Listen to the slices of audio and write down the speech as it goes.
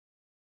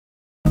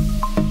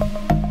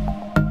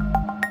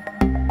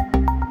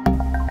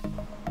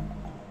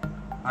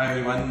Hi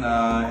everyone,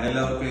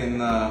 എല്ലാവർക്കും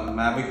ഇന്ന്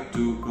Mavic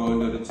 2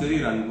 Proന്റെ ഒരു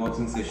ചെറിയൊരു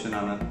അൺബോക്സിംഗ് സെഷൻ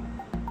ആണ്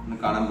ഇന്ന്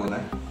കാണാൻ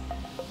പോകുന്നത്.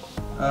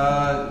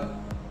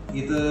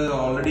 ഇത്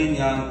ഓൾറെഡി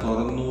ഞാൻ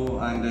തുറന്നു,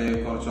 അതിൻ്റെ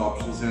കുറച്ച്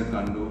ഓപ്ഷൻസ്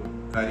കണ്ടു.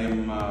 കാര്യം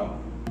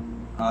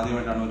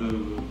ആദ്യമായിട്ടാണ് ഒരു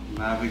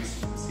Mavic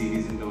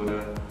സീരീസിൻ്റെ ഒരു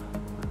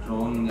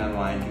ഡ്രോൺ ഞാൻ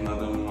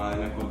വാങ്ങിക്കുന്നതും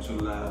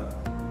അതിനെക്കുറിച്ചുള്ള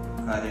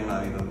കാര്യങ്ങൾ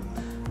അറിയുന്നത്.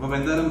 അപ്പം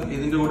എന്തായാലും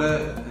ഇതിൻ്റെ കൂടെ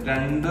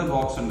രണ്ട്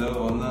ബോക്സ് ഉണ്ട്.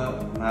 ഒന്ന്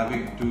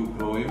Mavic 2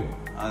 Proയും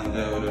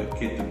അതിൻ്റെ ഒരു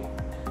കിറ്റും.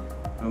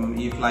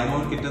 ഈ ഫ്ലൈ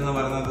മോഡ് കിറ്റ് എന്ന്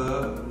പറയുന്നത്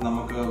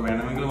നമുക്ക്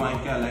വേണമെങ്കിൽ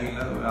വാങ്ങിക്കാം, അല്ലെങ്കിൽ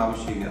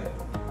ആവശ്യമില്ല.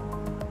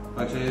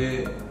 പക്ഷേ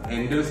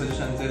എൻ്റെ ഒരു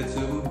സജഷൻ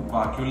അനുസരിച്ചും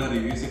ബാക്കിയുള്ള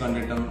റിവ്യൂസ്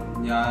കണ്ടിട്ടും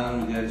ഞാൻ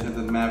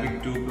വിചാരിച്ചത് Mavic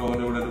 2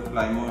 Proന്റെ കൂടെ ഒരു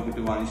ഫ്ലൈ മോഡ്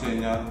കിറ്റ് വാങ്ങിച്ചു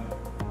കഴിഞ്ഞാൽ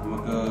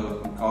നമുക്ക്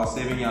കോസ്റ്റ്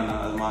സേവിംഗ് ആണ്.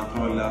 അത്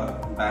മാത്രമല്ല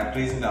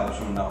ബാറ്ററീസിൻ്റെ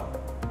ആവശ്യമുണ്ടാവും.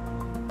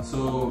 So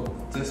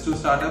just to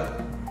startup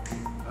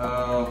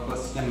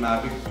first ഞാൻ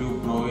Mavic 2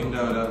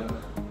 Proന്റെ ഒരു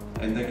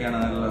എന്തൊക്കെയാണ്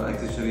അതിനുള്ള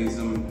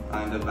ആക്സസറീസും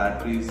അതിൻ്റെ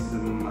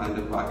ബാറ്ററീസും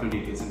അതിൻ്റെ ബാക്കി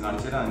ഡീറ്റെയിൽസും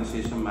കാണിച്ചത്.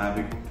 അതിനുശേഷം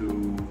Mavic 2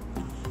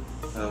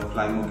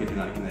 ഫ്ലൈ മോഡ് കിറ്റ്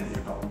കാണിക്കുന്നതായിരിക്കും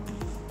കേട്ടോ.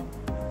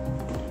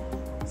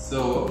 സോ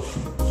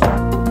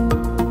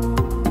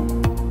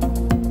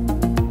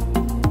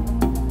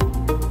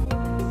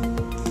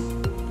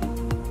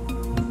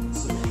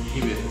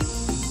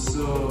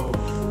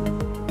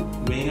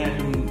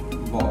മെയിനായിട്ടും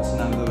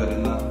ബോക്സിനകത്ത്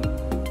വരുന്ന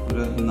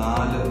ഒരു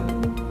 4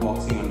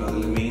 ബോക്സിംഗ് ഉണ്ട്.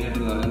 അതിൽ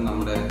മെയിനായിട്ട് പറയുന്നത്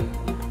നമ്മുടെ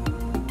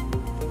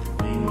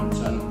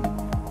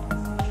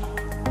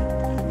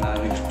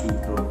Mavic 2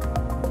 Pro.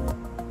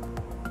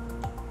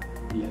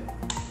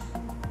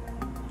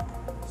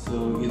 സോ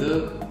ഇത്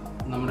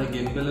നമ്മുടെ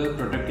ഗിംബൽ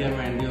പ്രൊട്ടക്ട് ചെയ്യാൻ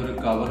വേണ്ടി ഒരു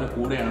കവർ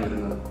കൂടെയാണ്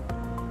വരുന്നത്.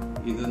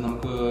 ഇത്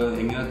നമുക്ക്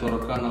എങ്ങനെ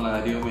തുറക്കാന്നുള്ള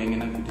കാര്യവും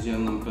എങ്ങനെ ഫിറ്റ്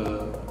ചെയ്യാൻ നമുക്ക്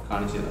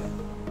കാണിച്ചു തരാം.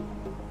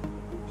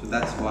 So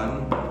that's one.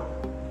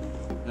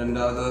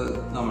 രണ്ടാമത്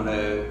നമ്മുടെ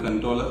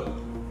കൺട്രോളർ.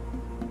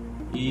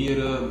 ഈ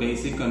ഒരു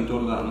ബേസിക്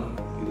കൺട്രോളറാണ്.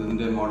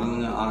 ഇതിൻ്റെ മോഡൽ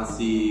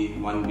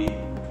RC1B.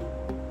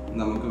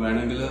 നമുക്ക്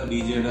വേണമെങ്കിൽ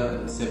DJIയുടെ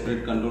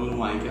സെപ്പറേറ്റ് കൺട്രോളർ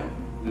വാങ്ങിക്കാം.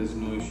 there is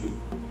no issue.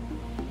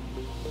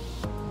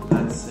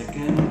 That's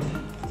second.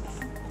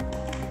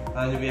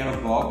 We have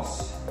a box.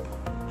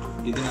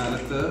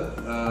 ഇതിനകത്ത്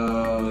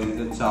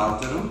ഇത്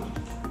ചാർജറും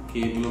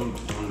കേബിളും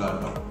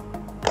ഉണ്ടാകും.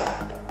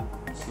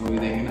 സോ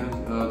ഇതെങ്ങനെ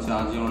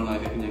ചാർജ്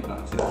ചെയ്യണമെന്നായിരിക്കും ഞാൻ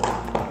കാണിച്ചു തരാം.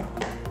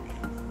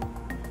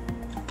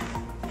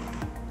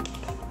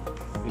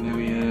 പിന്നെ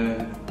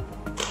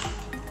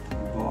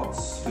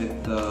ബോക്സ്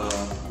വിത്ത്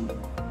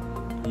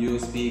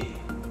USB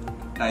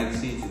type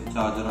C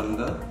ചാർജർ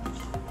ഉണ്ട്.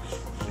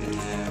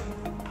 പിന്നെ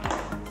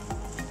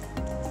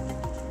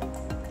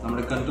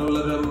നമ്മുടെ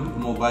കൺട്രോളറും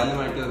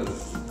മൊബൈലുമായിട്ട്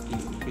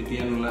ഫിറ്റ്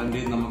ചെയ്യാനുള്ള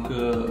നമുക്ക്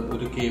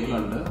ഒരു കേബിൾ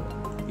ഉണ്ട്.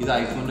 ഇത്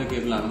ഐഫോണിൻ്റെ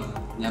കേബിളാണ്.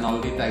 ഞാൻ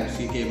already type C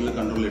cable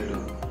control ഇട്ടു.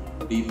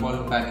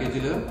 ഡീഫോൾട്ട്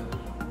പാക്കേജിൽ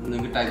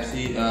നിങ്ങൾക്ക്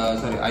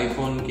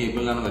ഐഫോൺ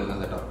കേബിളിലാണ്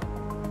വരുന്നത് കേട്ടോ.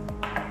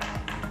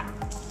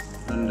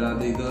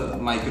 രണ്ടാമത് ഇത്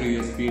മൈക്രോ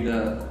USB-യുടെ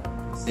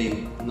സെയിം.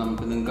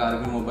 നിങ്ങൾക്ക്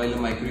ആർക്കും മൊബൈലിൽ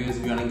മൈക്രോ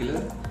USB ആണെങ്കിൽ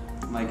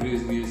മൈക്രോ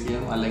USB യൂസ്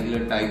ചെയ്യാം, അല്ലെങ്കിൽ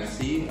ടൈപ്പ് C,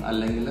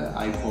 അല്ലെങ്കിൽ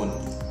ഐഫോൺ.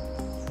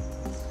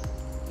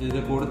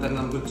 ഇതിൻ്റെ കൂടെ തന്നെ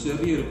നമുക്ക്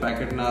ചെറിയൊരു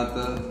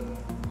പാക്കറ്റിനകത്ത്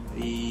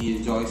ഈ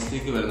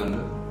ജോയ്സ്റ്റിക്ക്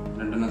വരുന്നുണ്ട്.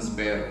 2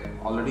 സ്പെയർ.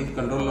 ഓൾറെഡി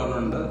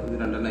കൺട്രോളറുണ്ട്. ഇത്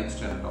 2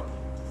 എക്സ്ട്രാ കേട്ടോ.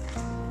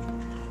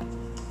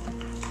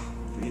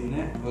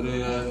 പിന്നെ ഒരു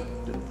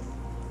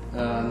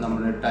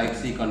നമ്മുടെ ടൈപ്പ്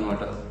C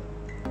കൺവേർട്ടർ.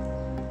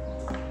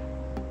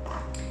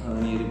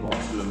 അതിന് ഈ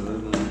ബോക്സിലുള്ളത്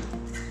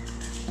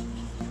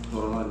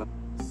തുറന്നല്ല.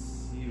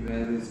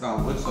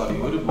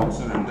 ഒരു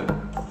ബോക്സിലുണ്ട്.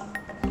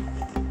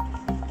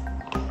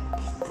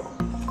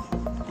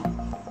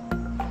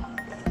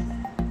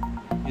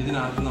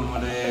 ഇതിനകത്ത്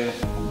നമ്മുടെ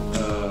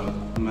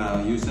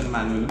യൂസർ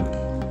മാനുവലും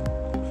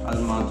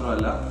അത്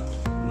മാത്രമല്ല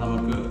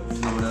നമുക്ക്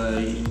നമ്മുടെ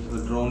ഈ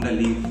ഡ്രോണിൻ്റെ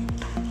ലീഫ്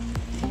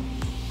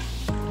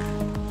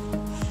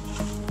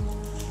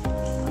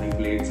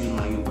ബ്ലേഡ്സ്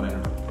വേണമെങ്കിൽ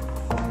പറയാനുണ്ട്.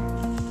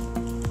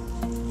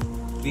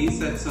 3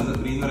 സെറ്റ്സ് ഉണ്ട്.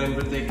 3 എന്ന്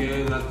പറയുമ്പോഴത്തേക്ക്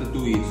ഇതിനകത്ത്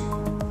 2 ഈച്ച്.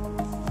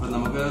 അപ്പം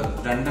നമുക്ക്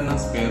 2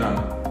 സ്പെയർ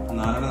ആണ്.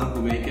 4 നമുക്ക്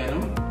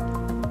ഉപയോഗിക്കാനും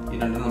ഈ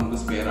 2 നമുക്ക്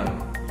സ്പെയർ ആണ്.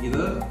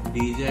 ഇത്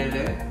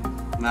DJIയുടെ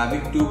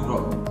Mavic 2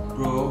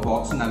 Pro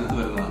ബോക്സിനകത്ത്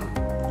വരുന്നതാണ്.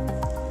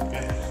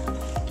 ഓക്കെ.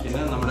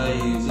 പിന്നെ നമ്മുടെ ഈ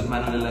യൂസർ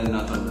മാനുവൽ എല്ലാം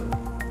ഇതിനകത്തുണ്ട്.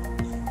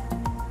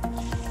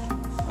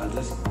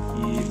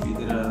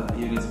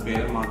 ഈ ഒരു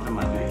സ്പെയർ മാത്രം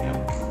മാറ്റി വയ്ക്കാം.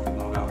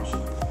 നമുക്ക്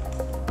ആവശ്യം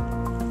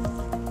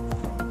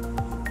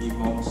ഈ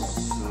ബോക്സ്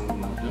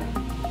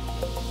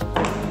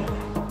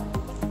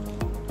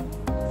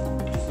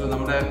സോ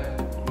നമ്മുടെ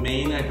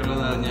മെയിൻ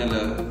ആയിട്ടുള്ളത് പറഞ്ഞാൽ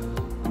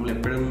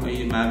നമ്മളെപ്പോഴും ഈ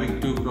Mavic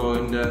 2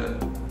 Proന്റെ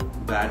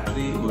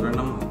ബാറ്ററി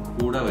ഒരെണ്ണം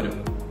കൂടെ വരും.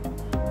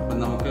 അപ്പം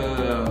നമുക്ക്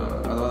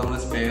അഥവാ നമ്മൾ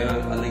സ്പെയർ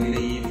അല്ലെങ്കിൽ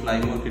ഈ fly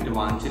mode kit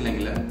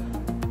വാങ്ങിച്ചില്ലെങ്കിൽ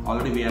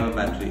already we have A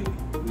battery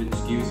which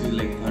gives you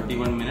like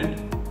 31 minute.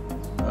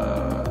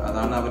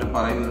 അതാണ് അവർ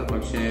പറയുന്നത്.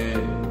 പക്ഷേ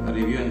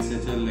റിവ്യൂ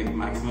അനുസരിച്ച് like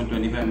maximum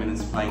 25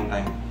 minutes flying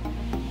time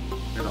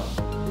കേട്ടോ.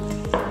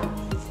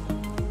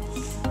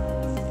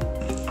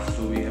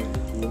 So we have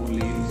 4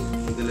 Leeds.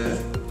 ഇതിൽ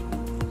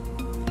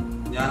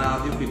ഞാൻ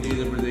ആദ്യം ഫിറ്റ്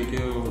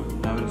ചെയ്തപ്പോഴത്തേക്ക്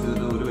ഞാൻ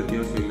വെച്ചതിൽ ഒരു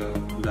വ്യത്യാസമില്ല.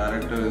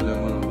 ഡയറക്റ്റ്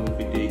ഇതിലാകുമ്പോൾ നമുക്ക്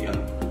ഫിറ്റ് ചെയ്യിക്കാം.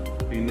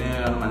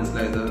 പിന്നെയാണ്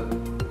മനസ്സിലായത്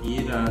ഈ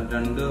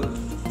 2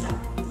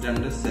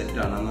 രണ്ട്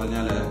സെറ്റാണ്. എന്ന്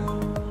പറഞ്ഞാൽ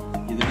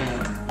ഇതിന്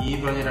ഈ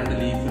പറഞ്ഞ രണ്ട്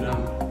ലീഫിനും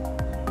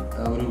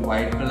ഒരു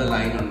വൈറ്റ് കളർ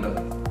ലൈൻ ഉണ്ട്,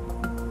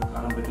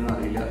 കാണാൻ പറ്റുന്ന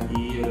അറിയില്ല.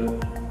 ഈ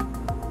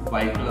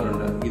വൈറ്റ് കളർ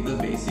ഉണ്ട്. ഇത്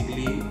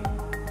ബേസിക്കലി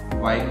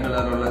വൈറ്റ്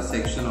കളറുള്ള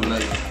സെക്ഷനുള്ള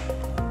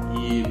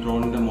ഈ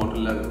ഡ്രോണിൻ്റെ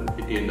മോട്ടറിൽ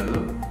ഫിറ്റ് ചെയ്യേണ്ടത്.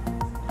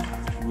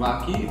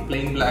 ബാക്കി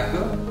പ്ലെയിൻ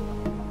ബ്ലാക്ക്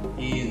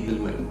ഈ ഇതിൽ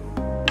വരും.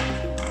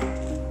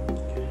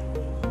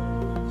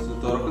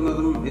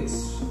 തുറക്കുന്നതും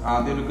ഇറ്റ്സ്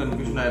ആദ്യം ഒരു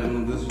കൺഫ്യൂഷൻ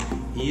ആയിരുന്നു.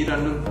 ഈ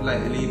രണ്ടും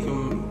ലീഫും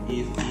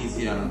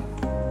ഈസിയാണ്.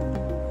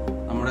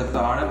 നമ്മുടെ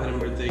താഴെ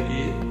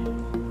വരുമ്പോഴത്തേക്ക്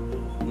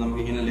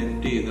നമുക്കിങ്ങനെ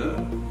ലിഫ്റ്റ് ചെയ്ത്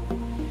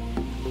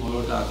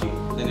മുകളോട്ടാക്കി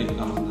ഇതിലേക്ക്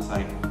കമ്മിന്റെ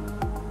സൈഡ്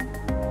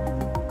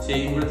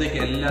ചെയ്യുമ്പോഴത്തേക്ക്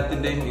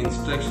എല്ലാത്തിൻ്റെയും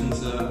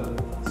instructions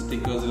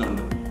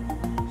സ്റ്റിക്കേഴ്സിലുണ്ട്.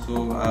 So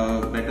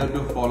better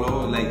to follow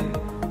like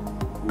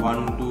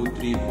 1 2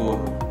 3 4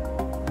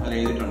 അത്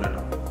എഴുതിയിട്ടുണ്ട് കേട്ടോ.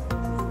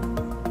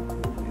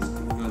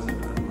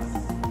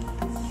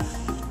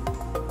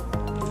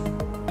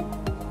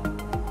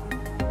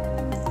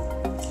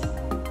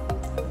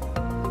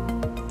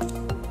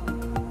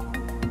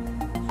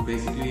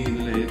 Basically,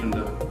 ഇതിൽ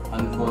എഴുതിയിട്ടുണ്ട്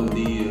unfold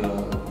the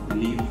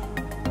leaf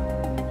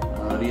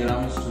rear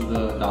arms to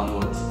the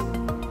downwards.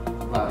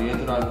 അപ്പോൾ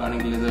അറിയാത്തൊരു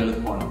ആൾക്കാണെങ്കിൽ ഇത്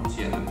എളുപ്പമാണ്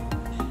ചെയ്യാൻ.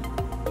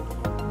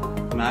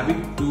 Mavic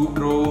 2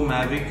 Pro,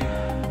 Mavic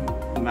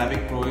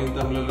Proയും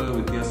തമ്മിലുള്ള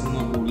വ്യത്യാസം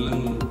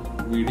കൂടുതലും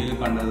വീഡിയോയിൽ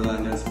കണ്ടത്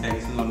അതിൻ്റെ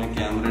സ്പെക്സ് എന്ന് പറഞ്ഞാൽ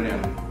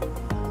ക്യാമറയുടെയാണ്.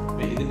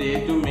 അപ്പോൾ ഇതിൻ്റെ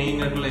ഏറ്റവും മെയിൻ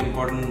ആയിട്ടുള്ള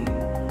ഇമ്പോർട്ടൻറ്റ്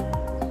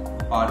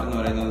പാർട്ട് എന്ന്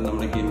പറയുന്നത്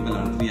നമ്മുടെ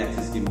ഗിംബലാണ്, 3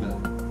 ആക്സിസ് ഗിംബൽ.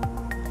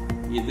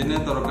 ഇതിനെ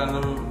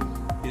തുറക്കാനും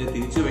ഇത്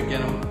തിരിച്ചു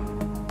വയ്ക്കാനും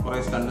കുറേ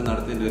സ്റ്റണ്ട്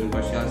നടത്തേണ്ടി വരും.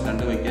 പക്ഷെ ആ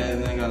സ്റ്റണ്ട്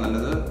വയ്ക്കാതിരുന്നേക്കാൾ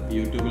നല്ലത്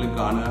യൂട്യൂബിൽ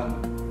കാണുക,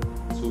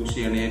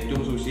 സൂക്ഷിക്കണം.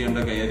 ഏറ്റവും സൂക്ഷിക്കേണ്ട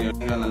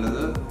കൈകാര്യമാണ്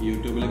നല്ലത്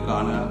യൂട്യൂബിൽ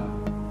കാണുക,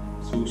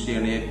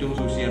 സൂക്ഷിക്കണം. ഏറ്റവും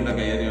സൂക്ഷിക്കേണ്ട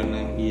കൈകാര്യമാണ്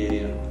ഈ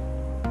ഏരിയ.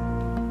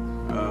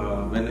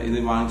 ഇത്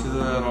വാങ്ങിച്ചത്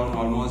അറൗണ്ട്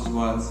ഓൾമോസ്റ്റ്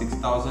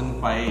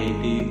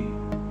 6580.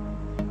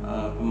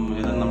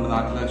 ഇത് നമ്മുടെ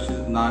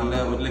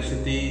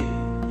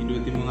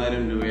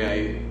 1,23,000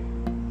 രൂപയായി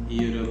ഈ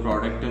ഒരു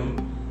പ്രോഡക്റ്റും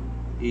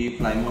ഈ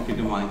ഫ്ലൈ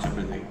മോക്കിറ്റും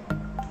വാങ്ങിച്ചപ്പോഴത്തേക്ക്.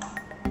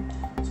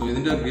 സോ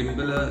ഇതിൻ്റെ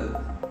ഗിംബൽ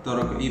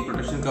ഈ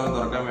പ്രൊട്ടക്ഷൻ കവർ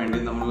തുറക്കാൻ വേണ്ടി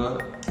നമ്മൾ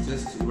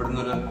ജസ്റ്റ് ഇവിടെ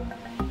നിന്നൊരു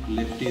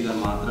ലിഫ്റ്റ് ചെയ്താൽ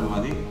മാത്രം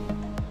മതി.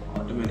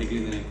 ഓട്ടോമാറ്റിക്കലി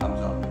ഇതിന്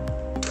കംസ് ഔട്ട്.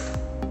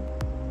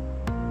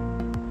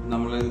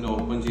 നമ്മൾ ഇതിന്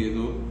ഓപ്പൺ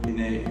ചെയ്തു.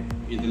 പിന്നെ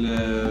ഇതിൽ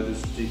ഒരു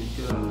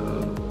സ്റ്റിക്കർ ഉണ്ട്,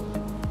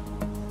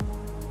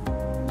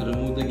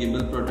 remove the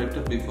gimbal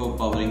protector before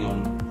powering on.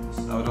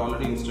 Our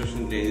already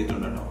instruction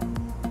എഴുതിയിട്ടുണ്ട് കേട്ടോ.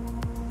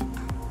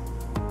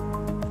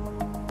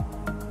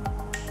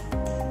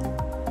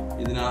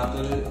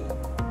 ഇതിനകത്ത്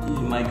ഈ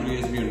മൈക്രോ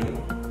USB ഉണ്ട്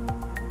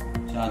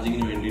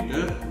ചാർജിങ്ങിന് വേണ്ടിയിട്ട്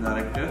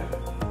ഡയറക്റ്റ്.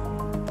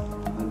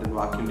 അതിൻ്റെ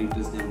ബാക്കി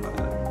ഡീറ്റെയിൽസ് ഞാൻ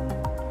പറയാം.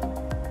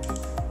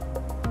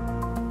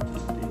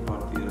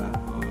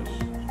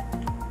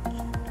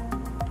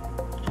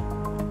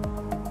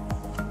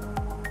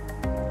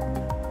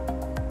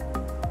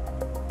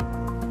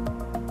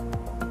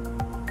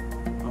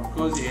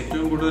 ഓഫ്കോഴ്സ്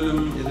ഏറ്റവും കൂടുതലും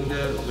ഇതിൻ്റെ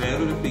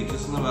വേറൊരു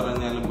ഫീച്ചേഴ്സ് എന്ന്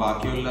പറഞ്ഞാൽ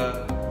ബാക്കിയുള്ള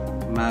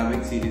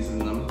മാവിക് സീരീസിൽ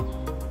നിന്നും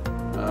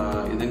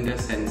ഇതിൻ്റെ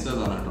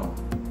സെൻസേഴ്സ് ആണ് കേട്ടോ.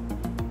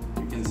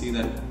 യു ക്യാൻ സീ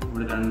ദാറ്റ്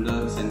ഇവിടെ 2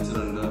 സെൻസർ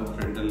ഉണ്ട്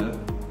ഫ്രണ്ടിൽ.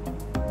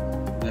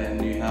 Then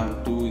you have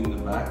 2 in the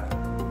back,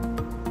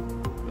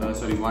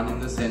 1 in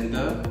the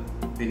centre,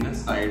 പിന്നെ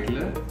സൈഡിൽ,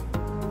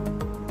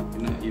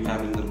 പിന്നെ you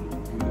have in the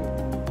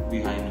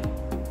behind.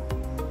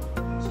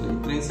 So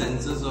ഇത്രയും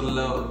സെൻസേഴ്സ് ഉള്ള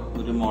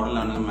ഒരു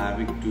മോഡലാണ്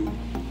മാവിക് 2.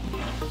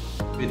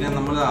 പിന്നെ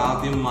നമ്മൾ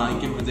ആദ്യം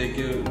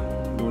വാങ്ങിക്കുമ്പോഴത്തേക്ക്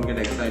ഡോണ്ട്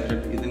ഗെറ്റ്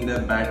എക്സൈറ്റഡ്. ഇതിൻ്റെ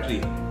ബാറ്ററി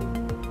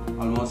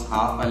ഓൾമോസ്റ്റ്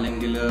ഹാഫ്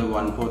അല്ലെങ്കിൽ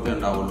 1/4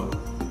 ഉണ്ടാവുള്ളൂ.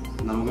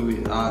 നമുക്ക്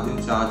ആദ്യം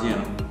ചാർജ്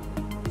ചെയ്യണം.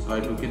 So I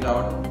took it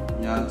out.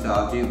 ഞാൻ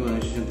ചാർജ് ചെയ്തു,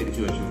 അതിനുശേഷം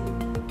തിരിച്ചു വെച്ചു.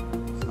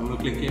 നമ്മൾ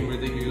ക്ലിക്ക്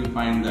ചെയ്യുമ്പോഴത്തേക്ക് you will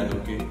find that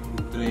okay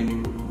ഇത്രയും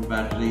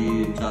ബാറ്ററി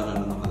ചാർജ്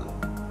ഉണ്ടെന്നുള്ളത്.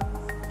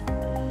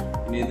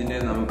 ഇനി ഇതിൻ്റെ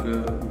നമുക്ക്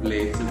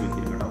ബ്ലേഡ്സ് ഫിറ്റ്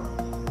ചെയ്യാം കേട്ടോ.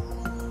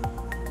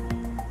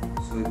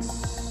 So it's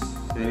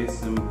very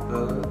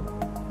simple.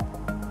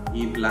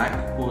 ഈ ബ്ലാക്ക്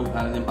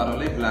ഞാൻ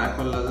പറഞ്ഞ ബ്ലാക്ക്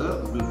ഉള്ളത്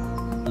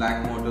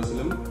ബ്ലാക്ക്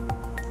മോട്ടോഴ്സിലും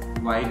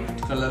വൈറ്റ്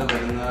കളർ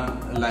വരുന്ന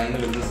ലൈൻ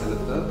വരുന്ന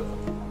സ്ഥലത്ത്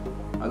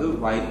അത്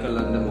വൈറ്റ്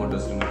കളറിൻ്റെ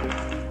മോട്ടോഴ്സിലും വരും.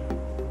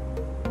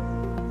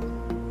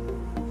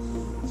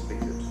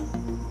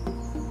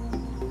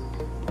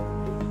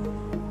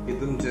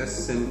 ഇതും just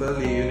simple.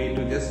 You need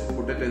to just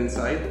put it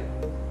inside.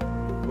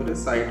 ഒരു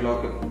സൈഡ്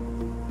ലോക്ക്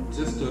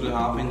ജസ്റ്റ് ഒരു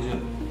 1/2 ഇഞ്ച്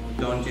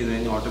ടേൺ ചെയ്ത്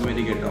കഴിഞ്ഞാൽ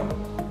ഓട്ടോമാറ്റിക് ആയിട്ടാവും.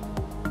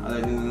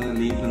 അതായത്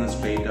ലീഫ് ഒന്ന്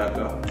സ്ട്രെയിറ്റ്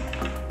ആക്കുക.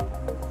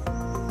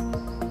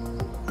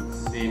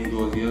 Same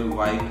goes here.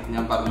 വൈറ്റ്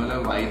ഞാൻ പറഞ്ഞ പോലെ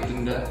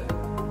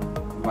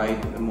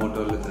വൈറ്റ്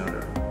മോട്ടോറിൽ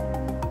എത്തുന്നുണ്ട്.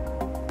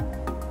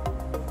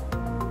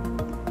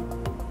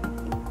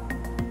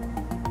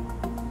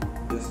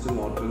 ജസ്റ്റ്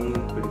മോട്ടറിൽ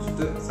നിന്ന്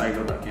പിടിച്ചിട്ട്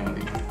സൈഡിലോട്ട് ആക്കിയാൽ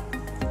മതി.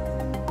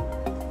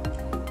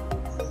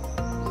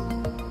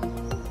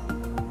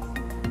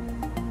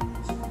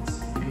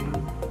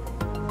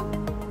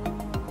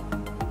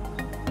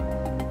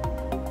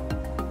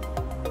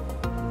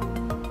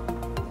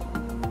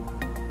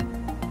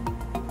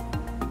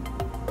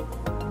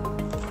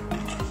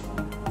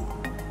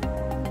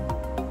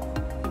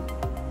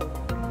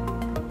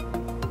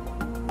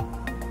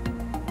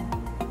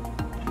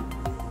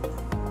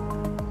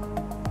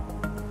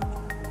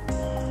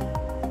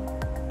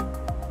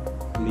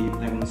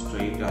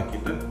 സ്ട്രെയിറ്റ്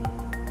ആക്കിയിട്ട്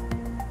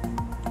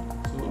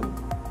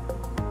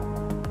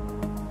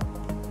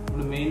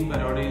മെയിൻ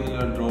പരിപാടി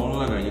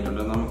ഡ്രോണിലെ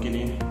കഴിഞ്ഞിട്ടുണ്ട്. നമുക്കിനി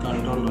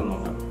കൺട്രോളർ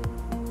നോക്കാം.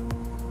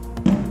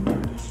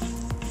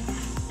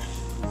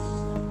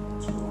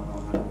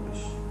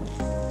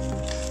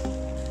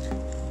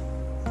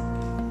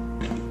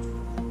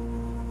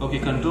 ഓക്കെ,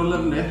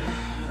 കൺട്രോളറിന്റെ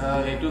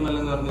ഏറ്റവും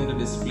നല്ലതെന്ന് പറഞ്ഞാൽ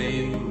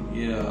ഡിസ്പ്ലേയും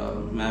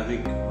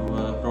മാവിക്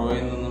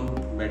പ്രോയിൽ നിന്നും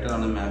ബെറ്റർ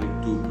ആണ് മാവിക്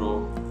 2 പ്രോ.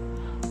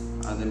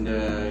 അതിൻ്റെ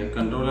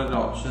കൺട്രോളറിന്റെ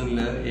ഓപ്ഷനിൽ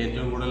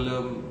ഏറ്റവും കൂടുതൽ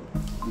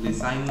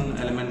ഡിസൈൻ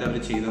എലമെന്റ് അവർ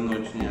ചെയ്തെന്ന്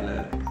വെച്ച് കഴിഞ്ഞാൽ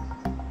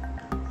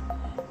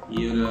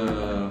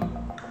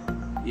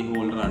ഈ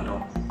ഹോൾഡർ ആണോ.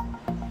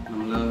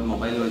 നമ്മൾ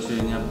മൊബൈൽ വെച്ച്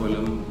കഴിഞ്ഞാൽ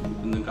പോലും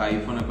നിങ്ങൾക്ക്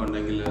ഐഫോണൊക്കെ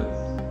ഉണ്ടെങ്കിൽ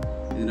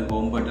ഇതിൻ്റെ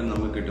ഹോം ബട്ടൺ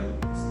നമുക്ക് കിട്ടും.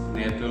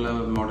 നേരത്തെയുള്ള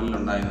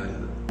മോഡലിലുണ്ടായിരുന്നത്.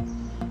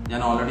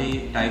 ഞാൻ ഓൾറെഡി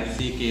ടൈപ്പ്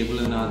സി കേബിൾ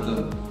ഇതിനകത്ത്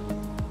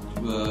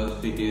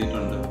ഫിറ്റ്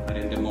ചെയ്തിട്ടുണ്ട്.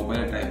 കാര്യം എൻ്റെ മൊബൈൽ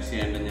ടൈപ്പ് സി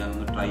ആയിട്ട് ഞാൻ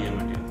ഒന്ന് ട്രൈ ചെയ്യാൻ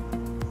വേണ്ടിയാണ്.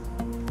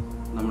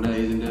 നമ്മുടെ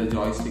ഇതിൻ്റെ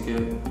ജോയ്സ്റ്റിക്ക്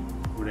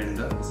ഇവിടെ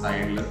ഉണ്ട്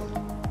സൈഡിൽ.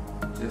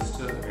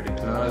 ജസ്റ്റ്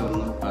എടുക്കുക,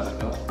 ഇതൊന്ന്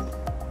കറക്കുക.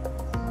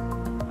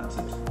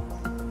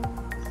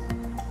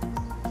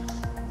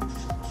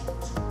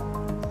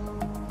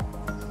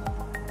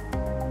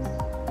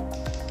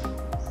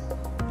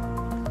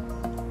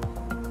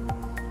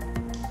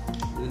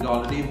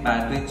 ഓൾറെഡി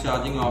ബാറ്ററി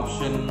ചാർജിങ്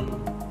ഓപ്ഷൻ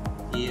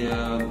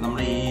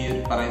നമ്മുടെ ഈ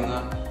പറയുന്ന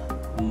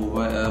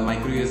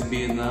മൈക്രോ USB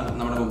എന്ന്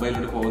നമ്മുടെ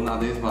മൊബൈലിലോട്ട് പോകുന്ന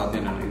അതേ ഭാഗത്ത്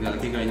തന്നെയാണ്. ഇത്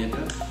ഇളക്കി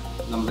കഴിഞ്ഞിട്ട്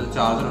നമ്മുടെ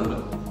ചാർജറുണ്ട്.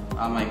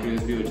 ആ മൈക്രോ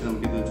USB വെച്ച്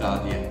നമുക്കിത്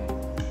ചാർജ് ചെയ്യാം.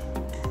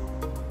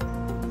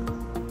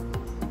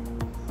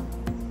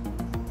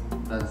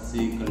 That's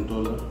the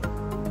controller.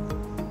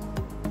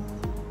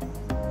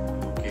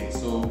 Okay,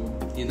 so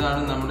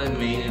ഇതാണ് നമ്മുടെ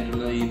മെയിൻ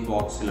ആയിട്ടുള്ള ഈ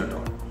ബോക്സിൽ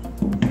കേട്ടോ.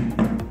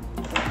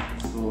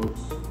 സോ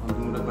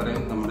അതും കൂടെ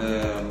പറയാം. നമ്മുടെ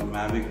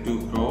Mavic 2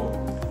 Pro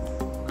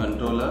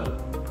കൺട്രോളർ,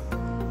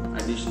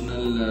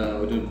 അഡീഷണൽ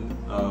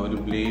ഒരു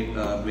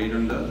ബ്ലേഡ്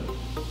ഉണ്ട്,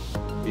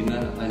 പിന്നെ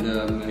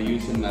അതിൻ്റെ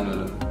യൂസിങ്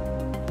മാനുവൽ.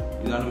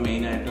 ഇതാണ്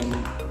മെയിനായിട്ടും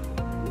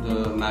ഇത്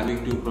Mavic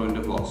 2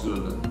 Proൻ്റെ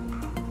ബോക്സിലുള്ളത്.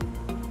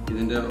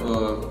 ഇതിൻ്റെ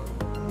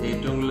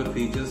ഏറ്റവും കൂടുതൽ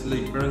ഫീച്ചേഴ്സിൽ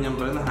ഇപ്പോഴും ഞാൻ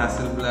പറയുന്ന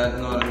ഹാസൽബ്ലാഡ്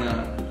എന്ന് പറഞ്ഞ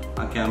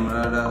ആ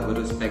ക്യാമറയുടെ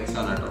ഒരു സ്പെക്സ്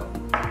ആണ് കേട്ടോ.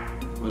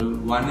 ഒരു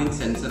 1 inch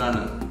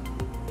സെൻസറാണ്.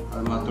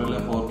 അത് മാത്രമല്ല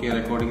 4K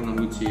റെക്കോർഡിംഗ്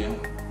നമുക്ക് ചെയ്യാം,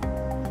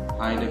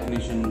 high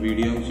definition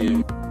video ചെയ്യാം.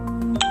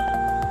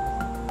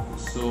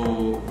 So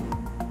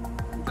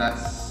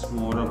that's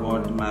more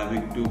about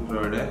Mavic 2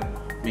 Pro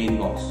main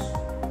box.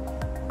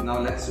 Now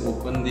let's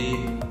open the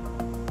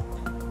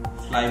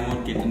fly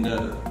mode kit in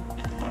there.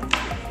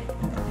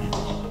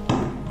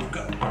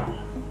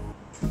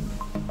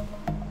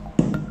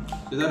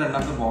 ഇതാണ്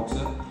രണ്ടാമത്തെ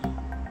ബോക്സ്.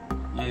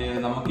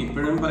 നമുക്ക്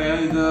ഇപ്പോഴും പറയാം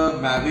ഇത്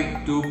Mavic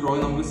 2 Pro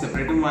നമുക്ക്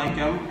സെപ്പറേറ്റും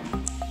വാങ്ങിക്കാം,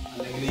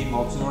 അല്ലെങ്കിൽ ഈ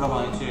ബോക്സിനൂടെ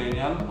വാങ്ങിച്ചു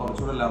കഴിഞ്ഞാൽ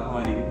കുറച്ചുകൂടെ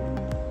ലാഭമായിരിക്കും.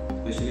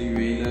 എസ്പെഷ്യലി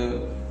UAE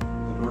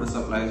ഒരുപാട്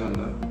സപ്ലൈസ്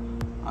ഉണ്ട്.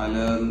 അതിൽ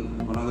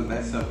one of the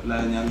best supply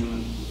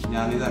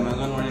ഞാനിത്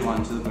Amazon വഴി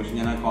വാങ്ങിച്ചത്. പക്ഷേ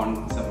ഞാൻ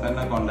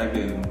സപ്ലൈനെ കോൺടാക്ട്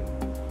ചെയ്തിരുന്നു.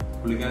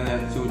 പുള്ളിക്കാരൻ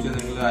നേരത്തെ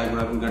ചോദിച്ചതെങ്കിൽ I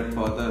would have get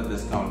further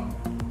discount.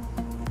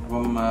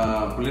 അപ്പം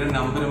പുള്ളിയുടെ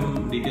നമ്പറും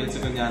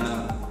ഡീറ്റെയിൽസൊക്കെ ഞാൻ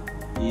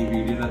ഈ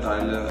വീഡിയോയുടെ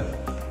താഴെ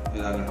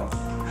ഇതാ കേട്ടോ.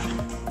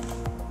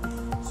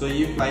 സോ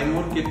ഈ ഫ്ലൈ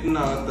മോഡ്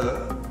കിറ്റിനകത്ത്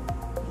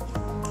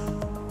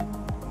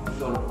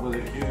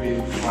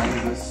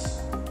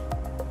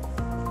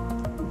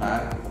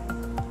ബാഗ്,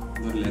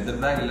 ഒരു ലെതർ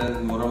ബാഗ് അല്ല,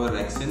 മോർ ഓവർ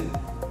റെക്സിൻ.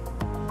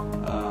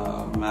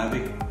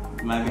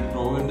 Mavic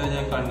Proവിൻ്റെ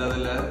ഞാൻ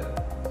കണ്ടതിൽ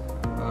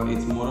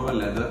ഇറ്റ്സ് മോർ ഓവർ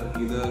ലെതർ.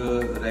 ഇത്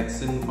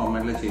റെക്സിൻ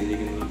ഫോമാറ്റിൽ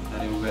ചെയ്തിരിക്കുന്നത്.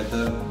 കാര്യം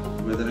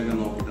വെതറൊക്കെ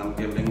നോക്കിയിട്ട്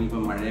നമുക്ക് എവിടെയെങ്കിലും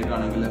ഇപ്പോൾ മഴയൊക്കെ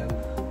ആണെങ്കിൽ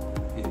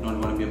it's not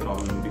gonna B A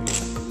problem.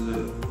 Because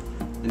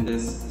ഇതിൻ്റെ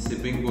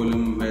സിപ്പിംഗ്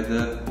പോലും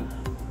വെതർ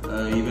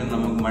ഈവൻ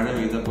നമുക്ക് മഴ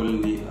പെയ്താൽ പോലും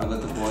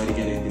അകത്ത്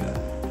പോകാതിരിക്കാൻ രീതിയില്ല.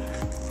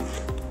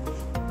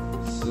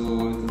 സോ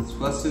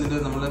ഫസ്റ്റ് ഇതിൻ്റെ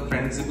നമ്മൾ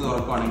front zip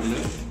തുറക്കുകയാണെങ്കിൽ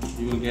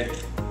you will get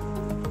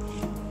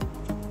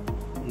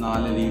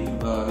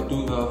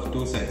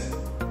 2 sets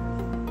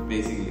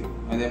basically.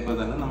 അതേപോലെ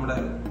തന്നെ നമ്മുടെ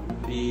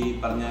ഈ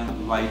പറഞ്ഞ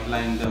വൈറ്റ്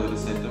ലൈനിൻ്റെ ഒരു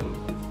സെറ്റും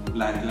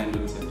ബ്ലാക്ക് ലൈനിൻ്റെ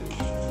ഒരു സെറ്റും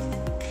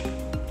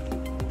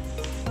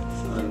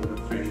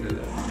ഫ്രണ്ടിൽ.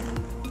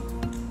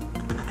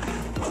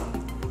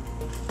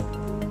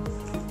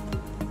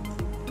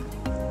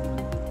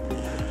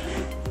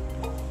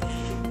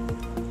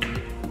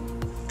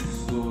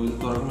 സോ ഇത്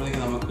തുറക്കുമ്പോഴേക്ക്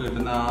നമുക്ക്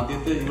കിട്ടുന്ന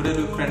ആദ്യത്തെ ഇവിടെ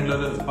ഒരു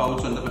ഫ്രണ്ടിലൊരു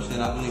പൗച്ച് ഉണ്ട്, പക്ഷെ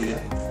അതിനകത്തൊന്നുമില്ല.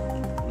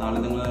 നാളെ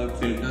നിങ്ങൾ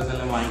ഫിൽറ്റേഴ്സ്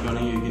എല്ലാം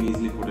വാങ്ങിക്കുകയാണെങ്കിൽ you can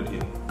easily put it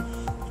here.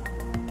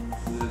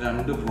 ഇത്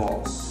 2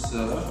 ബോക്സ്.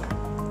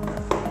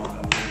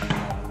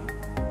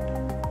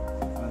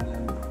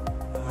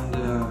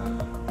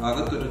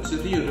 അകത്തൊരു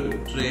ചെറിയൊരു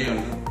ട്രേ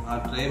ഉണ്ട്. ആ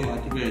ട്രേ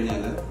മാറ്റി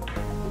കഴിഞ്ഞാൽ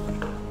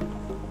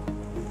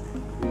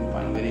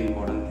വെരി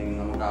ഇമ്പോർട്ടൻറ്റ് തിങ്,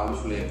 നമുക്ക്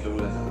ആവശ്യമുള്ള ഏറ്റവും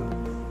കൂടുതൽ സാധനം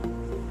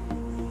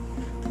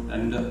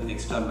 2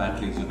 എക്സ്ട്രാ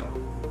ബാറ്ററീസ് കേട്ടോ.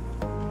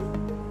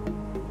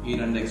 ഈ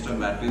 2 എക്സ്ട്രാ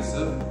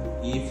ബാറ്ററീസ്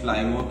ഈ ഫ്ലൈ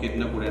മോഡ്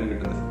കിറ്റിൻ്റെ കൂടെയാണ്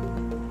കിട്ടുന്നത്.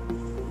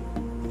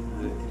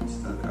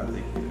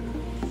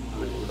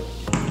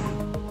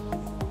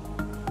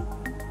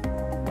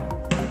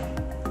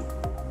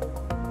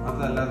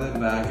 അതല്ലാതെ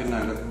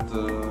ബാഗിനകത്ത്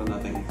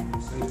നത്തിങ്.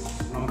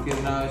 നമുക്ക്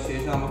ഇതിന്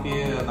ശേഷം നമുക്ക്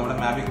നമ്മുടെ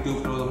Mavic 2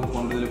 Pro നമുക്ക്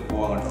കൊണ്ടുതിൽ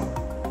പോകാം കേട്ടോ.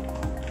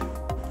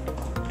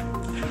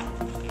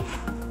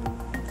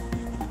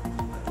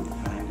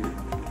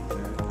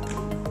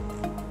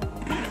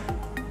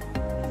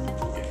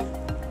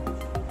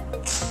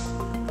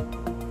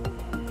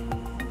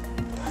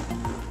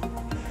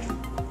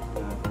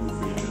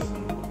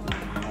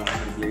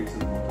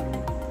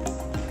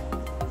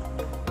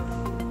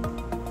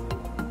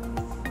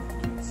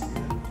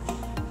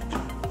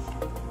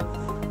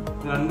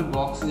 രണ്ട്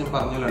ബോക്സ് ഞാൻ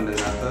പറഞ്ഞിട്ടുണ്ട്.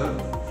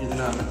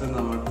 ഇതിനകത്ത്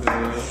നമുക്ക്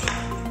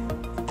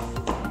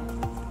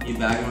ഈ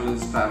ബാഗിനുള്ള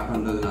സ്ട്രാപ്പ്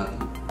ഉണ്ട്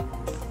ഇതിനകത്ത്.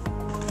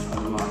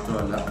 അത്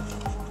മാത്രമല്ല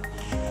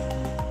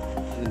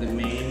ഇതിൻ്റെ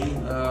മെയിൻ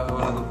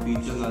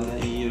ഫീച്ചർ എന്ന് പറഞ്ഞാൽ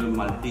ഈ ഒരു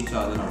മൾട്ടി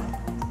ചാർജറാണ്.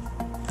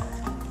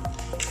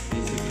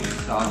 ബേസിക്കലി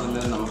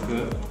ചാർജറിൽ നമുക്ക്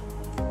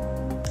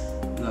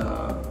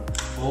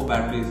 4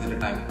 batteries at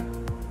A time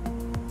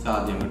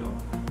charge ചെയ്യാൻ കിട്ടും.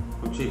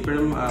 പക്ഷെ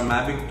ഇപ്പോഴും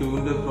മാവിക്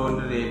 2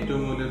 പ്രോൻ്റെ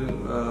ഏറ്റവും വലിയൊരു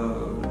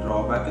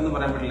ഡ്രോബാക്ക് എന്ന്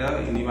പറയാൻ പറ്റില്ല.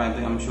 ഇനി ഐ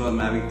ഷുവർ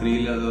മാവിക്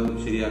 3 അത്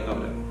ശരിയാക്കാൻ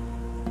പറ്റും.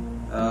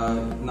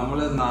 നമ്മൾ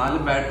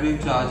 4 ബാറ്ററി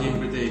ചാർജ്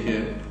ചെയ്യുമ്പോഴത്തേക്ക്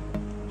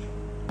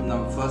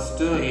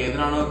ഫസ്റ്റ്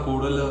ഏതിനാണ്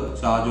കൂടുതൽ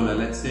ചാർജ് ഉള്ളത്,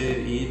 ലെറ്റ്സ്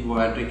ഈ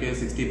ബാറ്ററിക്ക്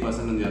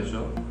 60% എന്ന്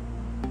വിചാരിച്ചോ,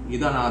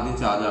 ഇതാണ് ആദ്യം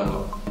ചാർജ് ആകുക.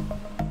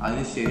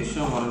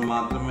 അതിനുശേഷം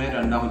മാത്രമേ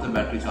രണ്ടാമത്തെ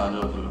ബാറ്ററി ചാർജ്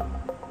ആകത്തുള്ളൂ.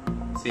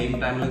 സെയിം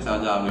ടൈമിൽ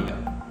ചാർജ് ആവില്ല.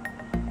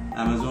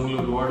 ആമസോണിൽ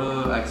ഒരുപാട്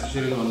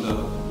ആക്സസറീസ് ഉണ്ട്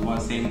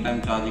സെയിം ടൈം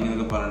ചാർജിങ്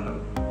എന്നൊക്കെ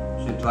പറഞ്ഞിട്ടുണ്ട്.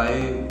 പക്ഷെ try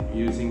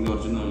using the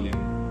original only.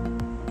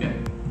 Okay,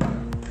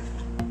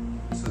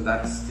 so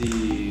that's the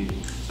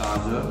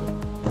charger.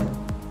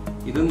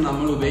 ഇത്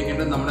നമ്മൾ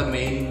ഉപയോഗിക്കേണ്ടത് നമ്മുടെ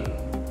മെയിൻ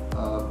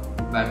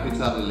ബാറ്ററി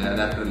ചാർജറില്ലേ,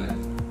 അഡാപ്റ്ററില്ലേ,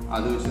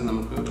 അത് വെച്ച്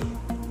നമുക്ക്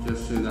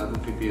ജസ്റ്റ് ഇതിനകത്ത്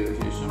ഫിറ്റ് ചെയ്ത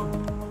ശേഷം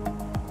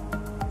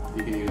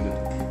യു കെൻ യൂസ്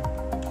ഇറ്റ്.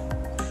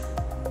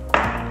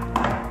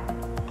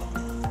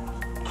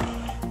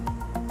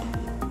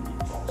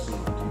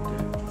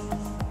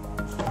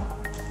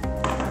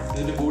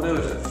 ഇതിൻ്റെ കൂടെ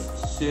ഒരു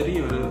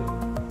ചെറിയൊരു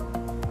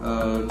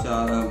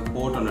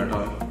പോർട്ടുണ്ട്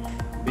കേട്ടോ.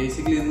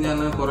 ബേസിക്കലി ഇത് ഞാൻ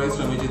കുറേ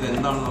ശ്രമിച്ചു ഇത്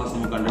എന്താണെന്നുള്ള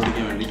നമുക്ക്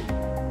കണ്ടുപിടിക്കാൻ വേണ്ടി.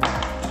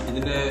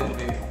 ഇതിൻ്റെ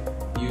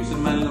യൂസർ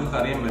മാനുവൽ നമുക്ക്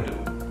അറിയാൻ പറ്റും.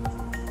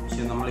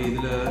 പക്ഷെ നമ്മൾ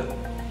ഇതിൽ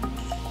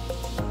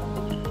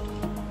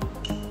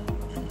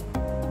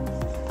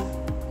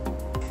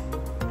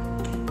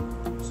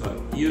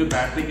ഈ ഒരു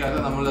ബാറ്ററിക്കകത്ത്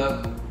നമ്മൾ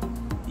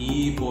ഈ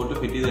പോർട്ട്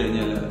ഫിറ്റ് ചെയ്ത്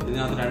കഴിഞ്ഞാൽ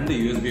ഇതിനകത്ത് 2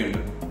 USB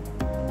ഉണ്ട്.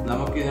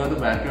 നമുക്ക് ഇതിനകത്ത്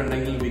ബാറ്ററി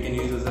ഉണ്ടെങ്കിൽ we can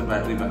use A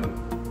battery back.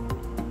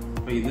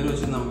 അപ്പോൾ ഇതിൽ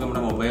വെച്ച് നമുക്ക്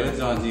നമ്മുടെ മൊബൈൽ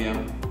ചാർജ് ചെയ്യാം,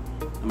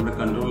 നമ്മുടെ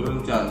കൺട്രോളറും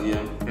ചാർജ്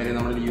ചെയ്യാം. കാര്യം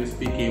നമ്മുടെ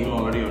USB കേബിൾ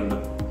ഓൾറെഡി ഉണ്ട്,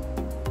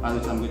 അത്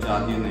വെച്ച് നമുക്ക്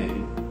ചാർജ്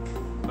ചെയ്യുന്നതായിരിക്കും.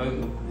 അപ്പോൾ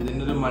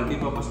ഇതിൻ്റെ ഒരു മൾട്ടി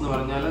പർപ്പസ് എന്ന്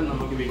പറഞ്ഞാൽ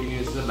നമുക്ക് we can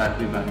use A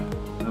battery back.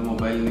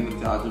 മൊബൈലിൽ നിങ്ങൾ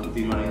ചാർജ്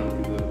തീരുവാണെങ്കിൽ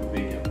നമുക്ക് ഇത്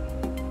ഉപയോഗിക്കാം.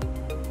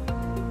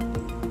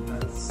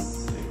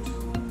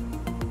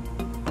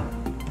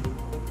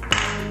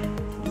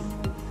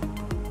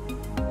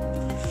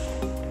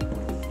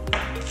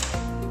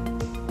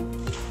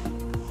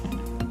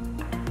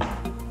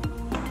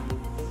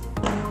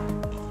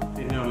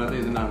 പിന്നെ ഉള്ളത്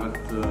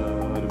ഇതിനകത്ത്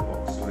ഒരു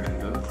ബോക്സ് കൂടെ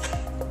ഉണ്ട്.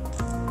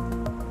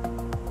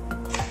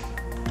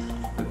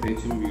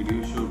 പ്രത്യേകിച്ചും വീഡിയോ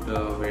ഷൂട്ട്,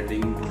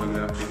 വെഡിങ്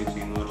ഫോട്ടോഗ്രാഫി ഒക്കെ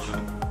ചെയ്യുന്നവർക്ക്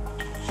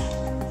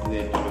ഇത്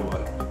ഏറ്റവും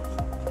പോലെ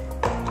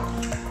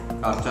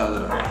കാർ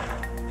ചാർജറാണ്.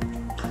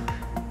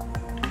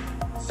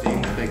 സെയിം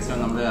ടെക്സ്റ്റ്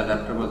നമ്മുടെ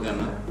അഡാപ്റ്റർ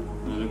പോലെയാണ്.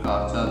 ഒരു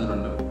കാർ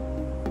ചാർജറുണ്ട്.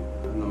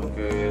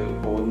 നമുക്ക്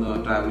പോകുന്ന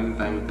ട്രാവലിംഗ്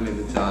ടൈമിൽ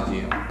ഇത് ചാർജ്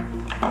ചെയ്യാം.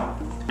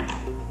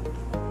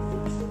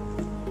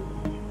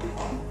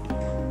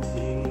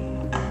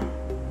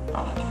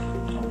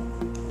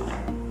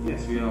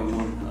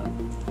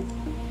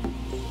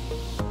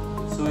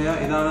 സോ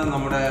ഇതാണ്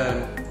നമ്മുടെ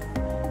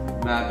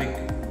മാവിക്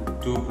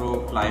 2 Pro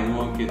ഫ്ലൈ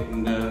മോഡ്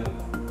കിറ്റിൻ്റെ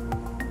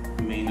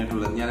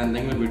മെയിനായിട്ടുള്ളത്. ഞാൻ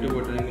എന്തെങ്കിലും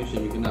വിട്ടുപോയിട്ടുണ്ടെങ്കിൽ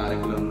ക്ഷമിക്കുന്ന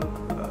ആരെങ്കിലും ഒന്ന്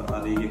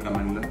അറിയിക്കുക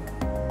കമൻറ്റിൽ.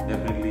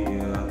 ഡെഫിനറ്റ്ലി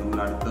നമ്മൾ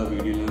അടുത്ത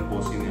വീഡിയോയിൽ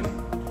പോസ്റ്റ് ചെയ്യുന്നതാണ്.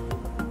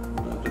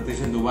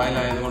 പ്രത്യേകിച്ച്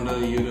ദുബായിലായതുകൊണ്ട്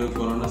ഈ ഒരു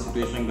കൊറോണ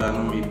സിറ്റുവേഷൻ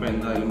കാരണം ഇപ്പോൾ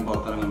എന്തായാലും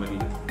പുറത്തിറങ്ങാൻ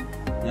പറ്റില്ല.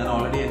 ഞാൻ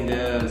ഓൾറെഡി എൻ്റെ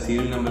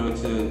സീരിയൽ നമ്പർ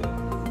വെച്ച്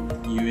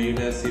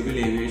UAEയുടെ സിവിൽ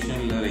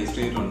ഏവിയേഷനിൽ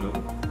രജിസ്റ്റർ ചെയ്തിട്ടുണ്ട്.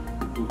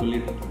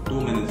 2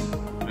 minutes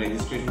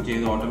രജിസ്ട്രേഷൻ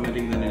ചെയ്ത്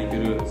ഓട്ടോമാറ്റിക് തന്നെ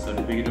എനിക്കൊരു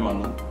സർട്ടിഫിക്കറ്റ്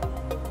വന്നു.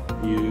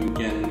 You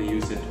can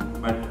use it.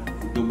 But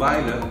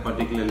ദുബായിൽ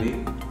പർട്ടിക്കുലർലി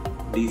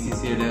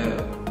DCCയുടെ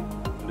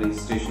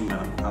രജിസ്ട്രേഷൻ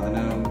വേണം.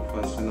 അതിന്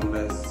ഫസ്റ്റ്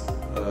നമ്മുടെ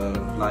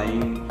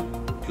ഫ്ലൈയിങ്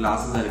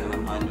ക്ലാസ്സസ്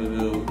എടുക്കണം. അതിൻ്റെ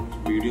ഒരു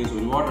വീഡിയോസ്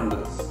ഒരുപാടുണ്ട്.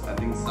 ഐ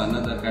തിങ്ക്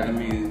സന്നദ്ധ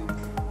അക്കാഡമി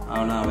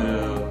ആണ് അവർ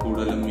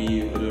കൂടുതലും ഈ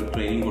ഒരു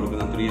ട്രെയിനിങ്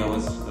കൊടുക്കുന്നത്, 3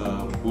 hours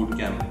ബൂട്ട്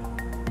ക്യാമ്പ്.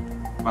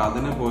 അപ്പം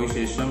അതിന് പോയ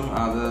ശേഷം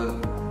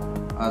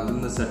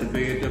അതിന്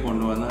സർട്ടിഫിക്കറ്റ്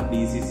കൊണ്ടുവന്ന്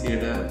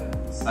DCCയുടെ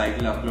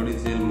സൈറ്റിൽ അപ്ലോഡ്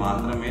ചെയ്താൽ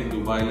മാത്രമേ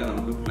ദുബായിൽ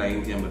നമുക്ക്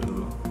ഫ്ലൈയിങ് ചെയ്യാൻ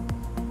പറ്റുള്ളൂ.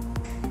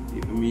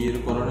 ഇപ്പം ഈ ഒരു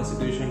കൊറോണ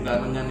സിറ്റുവേഷൻ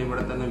കാരണം ഞാൻ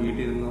ഇവിടെ തന്നെ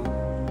വീട്ടിലിരുന്നു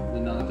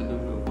ഇതിനകത്തിട്ട്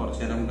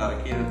കുറച്ച് നേരം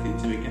കറക്കി ചെയ്ത്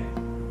തിരിച്ചു വെക്കാം.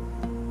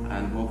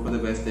 ആൻഡ് ഹോപ്പ് ഫോർ ദ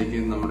ബെസ്റ്റിലേക്ക്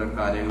നമ്മുടെ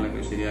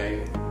കാര്യങ്ങളൊക്കെ ശരിയായി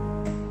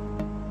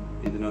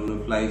ഇതിനൊന്ന്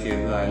ഫ്ലൈ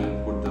ചെയ്ത് I will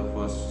put the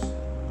first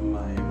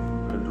my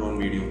drone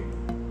video.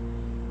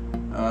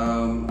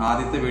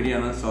 ആദ്യത്തെ വീഡിയോ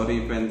ആണ്. സോറി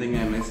ഇപ്പം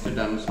എന്തെങ്കിലും I missed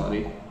it, I am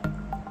sorry.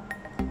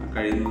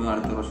 കഴിയുന്നത്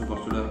അടുത്ത പ്രാവശ്യം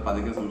കുറച്ചുകൂടെ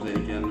പതുക്കെ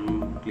സംസാരിക്കാനും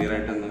ക്ലിയർ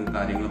ആയിട്ട് എന്തെങ്കിലും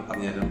കാര്യങ്ങൾ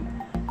പറഞ്ഞുതരാം.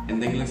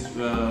 എന്തെങ്കിലും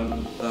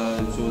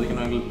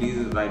ചോദിക്കണമെങ്കിൽ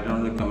please write down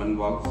the comment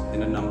box.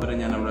 എൻ്റെ നമ്പർ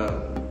ഞാൻ അവിടെ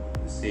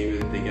സേവ്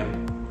ചെയ്തിട്ടേക്കാം.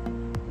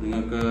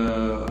 നിങ്ങൾക്ക്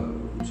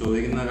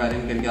ചോദിക്കുന്ന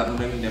കാര്യങ്ങൾക്ക് എനിക്ക്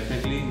അറിഞ്ഞിട്ടുണ്ടെങ്കിൽ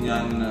ഡെഫിനറ്റ്ലി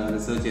ഞാൻ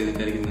റിസർച്ച്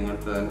ചെയ്തിട്ടായിരിക്കും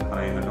നിങ്ങൾക്ക്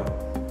പറയാം കേട്ടോ.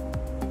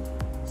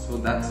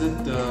 So that's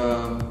it.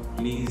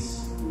 Please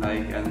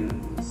like and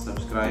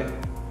subscribe.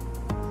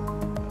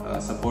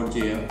 Support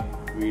ചെയ്യുക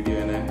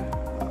വീഡിയോനെ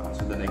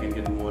so that I can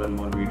get more and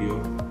more video.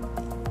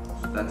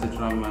 So that's it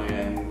from my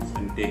end,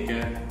 and take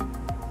care.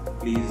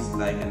 Please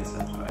like and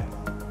subscribe.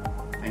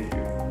 Thank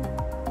you.